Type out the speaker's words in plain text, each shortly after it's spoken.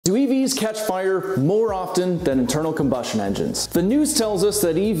Do EVs catch fire more often than internal combustion engines? The news tells us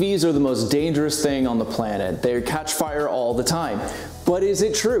that EVs are the most dangerous thing on the planet. They catch fire all the time. But is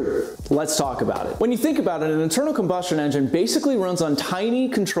it true? Let's talk about it. When you think about it, an internal combustion engine basically runs on tiny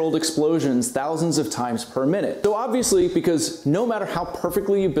controlled explosions thousands of times per minute. So obviously, because no matter how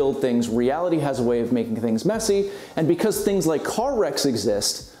perfectly you build things, reality has a way of making things messy, and because things like car wrecks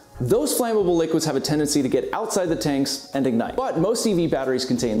exist, those flammable liquids have a tendency to get outside the tanks and ignite. But most EV batteries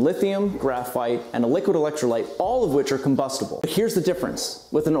contain lithium, graphite, and a liquid electrolyte, all of which are combustible. But here's the difference.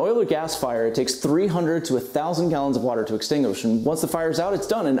 With an oil or gas fire, it takes 300 to 1,000 gallons of water to extinguish, and once the fire's out, it's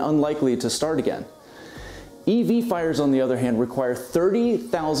done and unlikely to start again. EV fires, on the other hand, require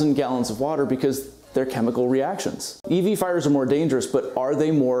 30,000 gallons of water because they're chemical reactions. EV fires are more dangerous, but are they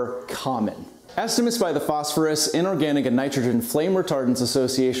more common? Estimates by the Phosphorus, Inorganic, and Nitrogen Flame Retardants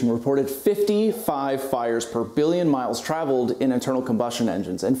Association reported 55 fires per billion miles traveled in internal combustion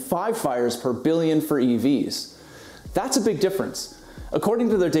engines and 5 fires per billion for EVs. That's a big difference. According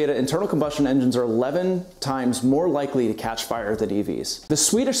to their data, internal combustion engines are 11 times more likely to catch fire than EVs. The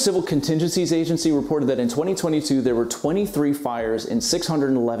Swedish Civil Contingencies Agency reported that in 2022 there were 23 fires in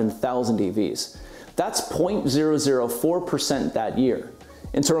 611,000 EVs. That's 0.004% that year.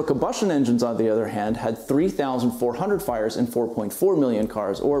 Internal combustion engines, on the other hand, had 3,400 fires in 4.4 million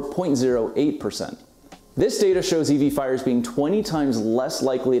cars, or 0.08%. This data shows EV fires being 20 times less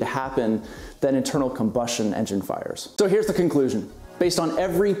likely to happen than internal combustion engine fires. So here's the conclusion. Based on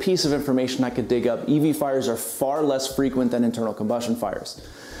every piece of information I could dig up, EV fires are far less frequent than internal combustion fires.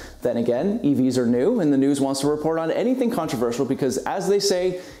 Then again, EVs are new, and the news wants to report on anything controversial because, as they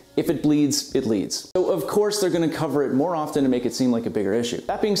say, if it bleeds, it leads. So of course they're going to cover it more often to make it seem like a bigger issue.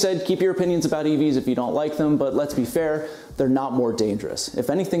 That being said, keep your opinions about EVs if you don't like them, but let's be fair, they're not more dangerous. If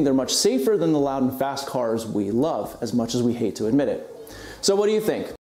anything, they're much safer than the loud and fast cars we love, as much as we hate to admit it. So what do you think?